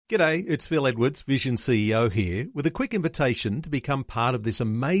G'day, it's Phil Edwards, Vision CEO here, with a quick invitation to become part of this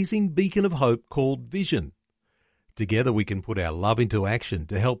amazing beacon of hope called Vision. Together we can put our love into action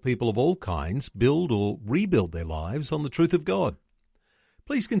to help people of all kinds build or rebuild their lives on the truth of God.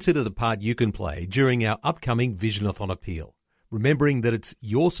 Please consider the part you can play during our upcoming Visionathon appeal, remembering that it's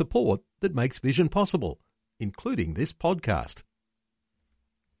your support that makes Vision possible, including this podcast.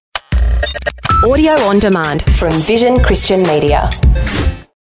 Audio on demand from Vision Christian Media.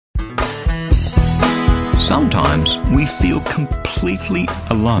 Sometimes we feel completely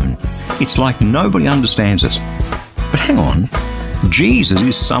alone. It's like nobody understands us. But hang on, Jesus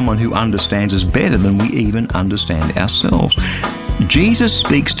is someone who understands us better than we even understand ourselves. Jesus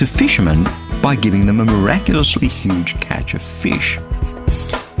speaks to fishermen by giving them a miraculously huge catch of fish.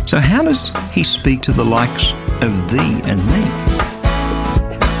 So how does he speak to the likes of thee and me?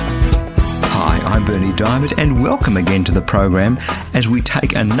 Hi, I'm Bernie Diamond, and welcome again to the program as we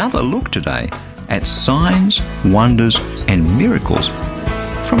take another look today at signs, wonders and miracles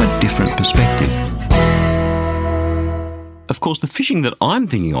from a different perspective. Of course, the fishing that I'm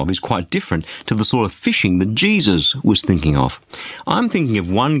thinking of is quite different to the sort of fishing that Jesus was thinking of. I'm thinking of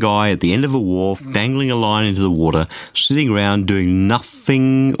one guy at the end of a wharf dangling a line into the water, sitting around doing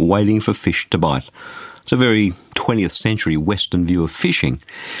nothing, waiting for fish to bite. It's a very 20th century Western view of fishing.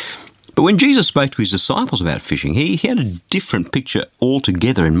 But when Jesus spoke to his disciples about fishing, he had a different picture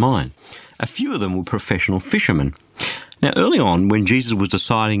altogether in mind. A few of them were professional fishermen. Now, early on, when Jesus was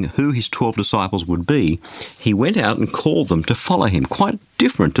deciding who his 12 disciples would be, he went out and called them to follow him, quite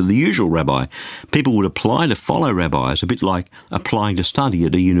different to the usual rabbi. People would apply to follow rabbis, a bit like applying to study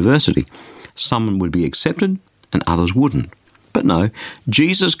at a university. Some would be accepted and others wouldn't. But no,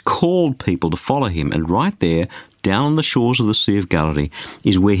 Jesus called people to follow him, and right there, down on the shores of the Sea of Galilee,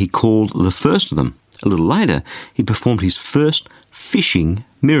 is where he called the first of them. A little later, he performed his first fishing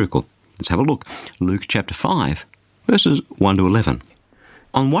miracle. Let's have a look. Luke chapter 5, verses 1 to 11.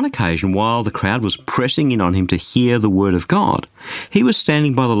 On one occasion, while the crowd was pressing in on him to hear the word of God, he was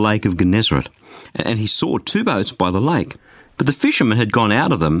standing by the lake of Gennesaret, and he saw two boats by the lake. But the fishermen had gone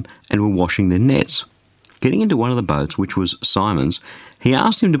out of them and were washing their nets. Getting into one of the boats, which was Simon's, he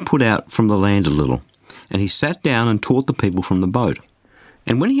asked him to put out from the land a little, and he sat down and taught the people from the boat.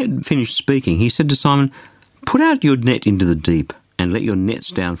 And when he had finished speaking, he said to Simon, "Put out your net into the deep, and let your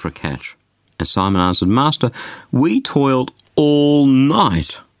nets down for a catch." And Simon answered, "Master, we toiled all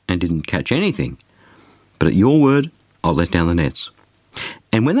night and didn't catch anything. But at your word, I'll let down the nets."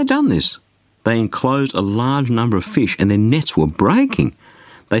 And when they'd done this, they enclosed a large number of fish, and their nets were breaking.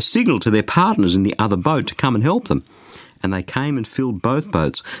 They signalled to their partners in the other boat to come and help them. And they came and filled both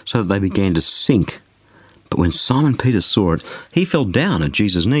boats so that they began to sink. But when Simon Peter saw it, he fell down at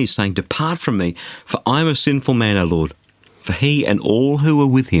Jesus' knees, saying, "Depart from me, for I am a sinful man, O Lord." For he and all who were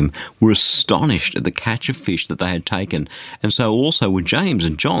with him were astonished at the catch of fish that they had taken, and so also were James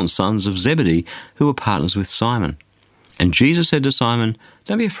and John, sons of Zebedee, who were partners with Simon. And Jesus said to Simon,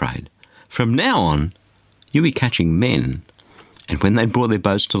 "Don't be afraid. From now on, you'll be catching men." And when they brought their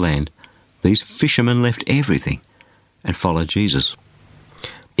boats to land, these fishermen left everything and followed Jesus.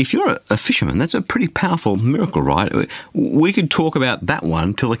 If you're a fisherman, that's a pretty powerful miracle, right? We could talk about that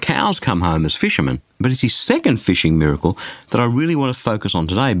one till the cows come home as fishermen. But it's his second fishing miracle that I really want to focus on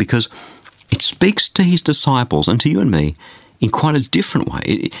today, because it speaks to his disciples and to you and me in quite a different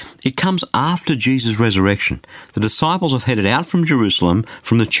way. It comes after Jesus' resurrection. The disciples have headed out from Jerusalem,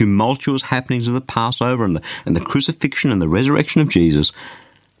 from the tumultuous happenings of the Passover and the crucifixion and the resurrection of Jesus,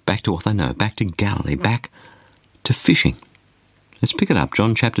 back to what they know, back to Galilee, back to fishing. Let's pick it up,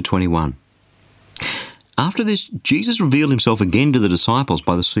 John chapter 21. After this, Jesus revealed himself again to the disciples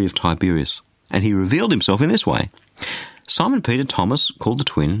by the Sea of Tiberias, and he revealed himself in this way. Simon Peter, Thomas, called the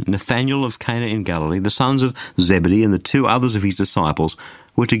twin, Nathanael of Cana in Galilee, the sons of Zebedee, and the two others of his disciples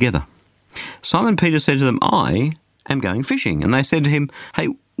were together. Simon Peter said to them, "I am going fishing." And they said to him, "Hey,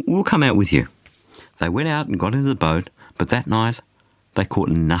 we'll come out with you." They went out and got into the boat, but that night they caught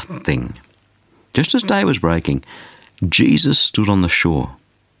nothing. Just as day was breaking, Jesus stood on the shore.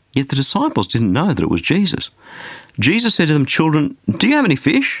 Yet the disciples didn't know that it was Jesus. Jesus said to them, "Children, do you have any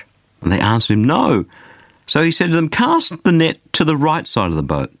fish?" And they answered him, "No." So he said to them, "Cast the net to the right side of the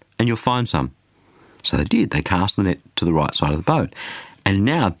boat, and you'll find some." So they did. They cast the net to the right side of the boat. And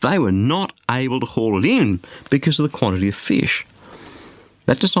now they were not able to haul it in because of the quantity of fish.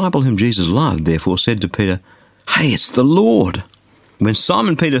 That disciple whom Jesus loved, therefore, said to Peter, "Hey, it's the Lord." When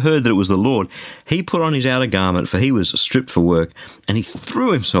Simon Peter heard that it was the Lord, he put on his outer garment, for he was stripped for work, and he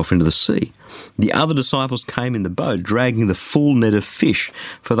threw himself into the sea. The other disciples came in the boat, dragging the full net of fish,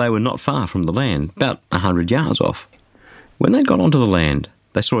 for they were not far from the land, about 100 yards off. When they'd got onto the land,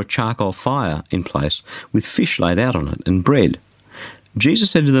 They saw a charcoal fire in place with fish laid out on it and bread.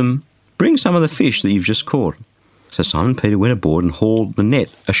 Jesus said to them, "Bring some of the fish that you've just caught." So Simon Peter went aboard and hauled the net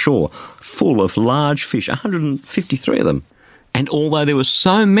ashore, full of large fish, 153 of them. And although there were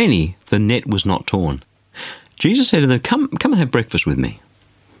so many, the net was not torn. Jesus said to them, Come and have breakfast with me."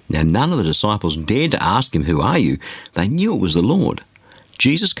 Now none of the disciples dared to ask him, "Who are you?" They knew it was the Lord.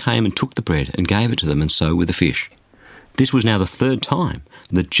 Jesus came and took the bread and gave it to them, and so with the fish. This was now the third time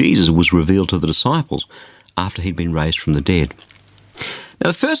that Jesus was revealed to the disciples after he'd been raised from the dead. Now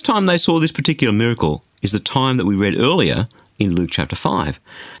the first time they saw this particular miracle is the time that we read earlier in Luke chapter 5.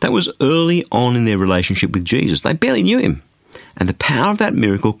 That was early on in their relationship with Jesus. They barely knew him. And the power of that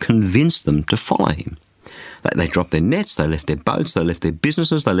miracle convinced them to follow him. They dropped their nets, they left their boats, they left their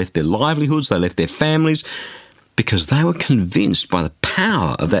businesses, they left their livelihoods, they left their families, because they were convinced by the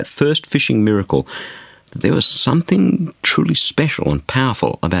power of that first fishing miracle that there was something truly special and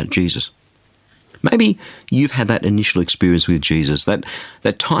powerful about Jesus. Maybe you've had that initial experience with Jesus, that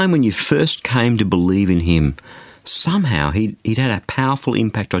time when you first came to believe in him. Somehow he'd had a powerful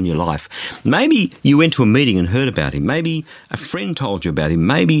impact on your life. Maybe you went to a meeting and heard about him. Maybe a friend told you about him.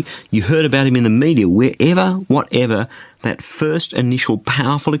 Maybe you heard about him in the media. Wherever, whatever, that first initial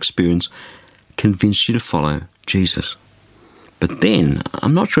powerful experience convinced you to follow Jesus. But then,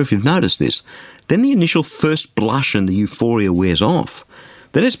 I'm not sure if you've noticed this, then the initial first blush and the euphoria wears off.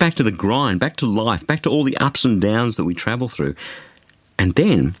 Then it's back to the grind, back to life, back to all the ups and downs that we travel through. And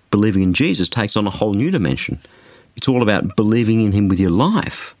then believing in Jesus takes on a whole new dimension. It's all about believing in him with your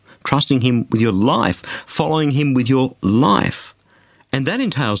life, trusting him with your life, following him with your life. And that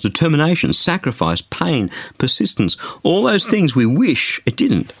entails determination, sacrifice, pain, persistence, all those things we wish it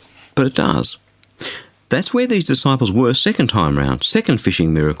didn't, but it does. That's where these disciples were second time round, second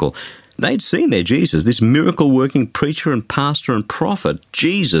fishing miracle. They'd seen their Jesus, this miracle-working preacher and pastor and prophet,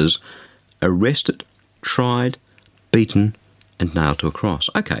 Jesus, arrested, tried, beaten, and nailed to a cross.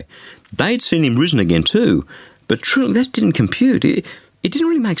 Okay, they'd seen him risen again too, but truly that didn't compute. It didn't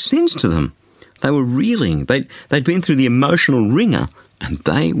really make sense to them. They were reeling. They'd been through the emotional ringer, and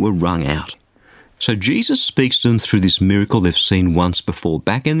they were wrung out. So Jesus speaks to them through this miracle they've seen once before,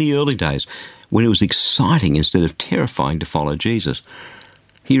 back in the early days, when it was exciting instead of terrifying to follow Jesus.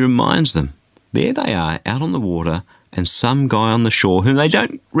 He reminds them, there they are, out on the water, and some guy on the shore whom they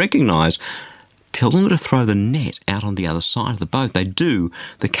don't recognise tells them to throw the net out on the other side of the boat. They do.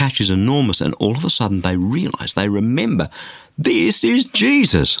 The catch is enormous, and all of a sudden they realise, they remember, this is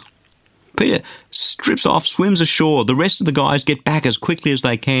Jesus. Peter strips off, swims ashore. The rest of the guys get back as quickly as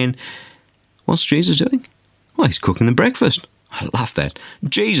they can. What's Jesus doing? Well, he's cooking them breakfast. I love that.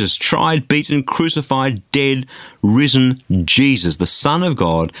 Jesus, tried, beaten, crucified, dead, risen, Jesus, the Son of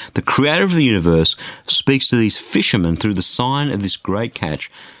God, the creator of the universe, speaks to these fishermen through the sign of this great catch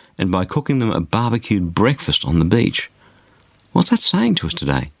and by cooking them a barbecued breakfast on the beach. What's that saying to us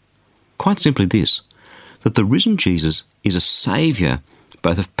today? Quite simply this, that the risen Jesus is a saviour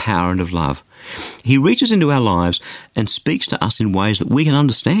both of power and of love. He reaches into our lives and speaks to us in ways that we can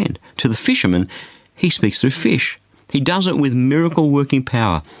understand. To the fishermen, he speaks through fish. He does it with miracle-working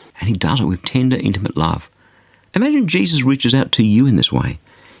power, and he does it with tender, intimate love. Imagine Jesus reaches out to you in this way.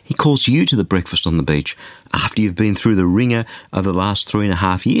 He calls you to the breakfast on the beach after you've been through the ringer of the last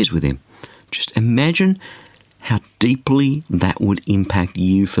 3.5 years with him. Just imagine how deeply that would impact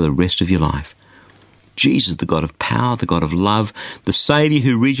you for the rest of your life. Jesus, the God of power, the God of love, the Saviour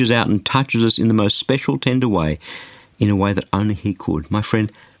who reaches out and touches us in the most special, tender way, in a way that only he could. My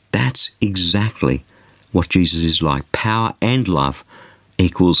friend, that's exactly what Jesus is like. Power and love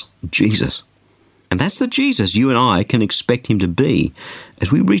equals Jesus. And that's the Jesus you and I can expect him to be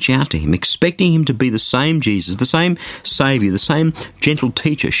as we reach out to him, expecting him to be the same Jesus, the same Saviour, the same gentle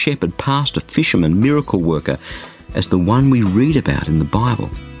teacher, shepherd, pastor, fisherman, miracle worker as the one we read about in the Bible.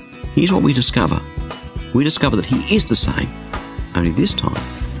 Here's what we discover. We discover that he is the same. Only this time,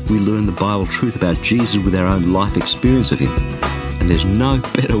 we learn the Bible truth about Jesus with our own life experience of him. And there's no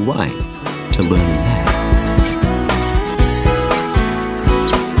better way to learn than that.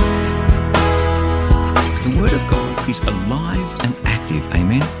 The Word of God is alive and active,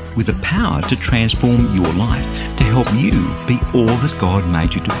 amen, with the power to transform your life, to help you be all that God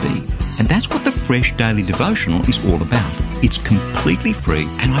made you to be. And that's what the Fresh Daily Devotional is all about. It's completely free,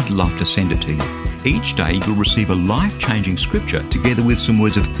 and I'd love to send it to you. Each day you'll receive a life-changing scripture together with some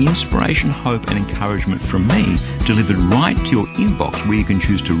words of inspiration, hope and encouragement from me delivered right to your inbox, where you can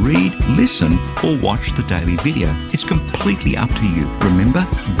choose to read, listen or watch the daily video. It's completely up to you. Remember,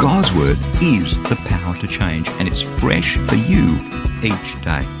 God's Word is the power to change, and it's fresh for you each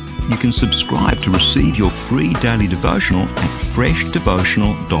day. You can subscribe to receive your free daily devotional at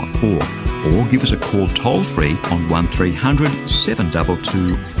freshdevotional.org or give us a call toll-free on 1300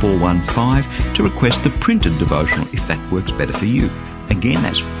 722 415 to request the printed devotional if that works better for you. Again,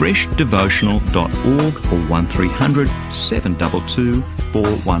 that's freshdevotional.org or 1300 722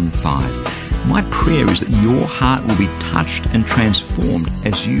 415. My prayer is that your heart will be touched and transformed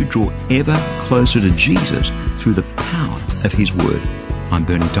as you draw ever closer to Jesus through the power of His Word. I'm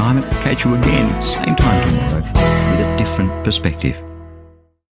Bernie Diamond. Catch you again, same time tomorrow, with a different perspective.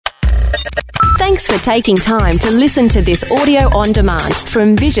 Thanks for taking time to listen to this audio on demand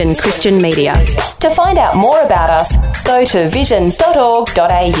from Vision Christian Media. To find out more about us, go to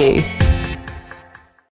vision.org.au.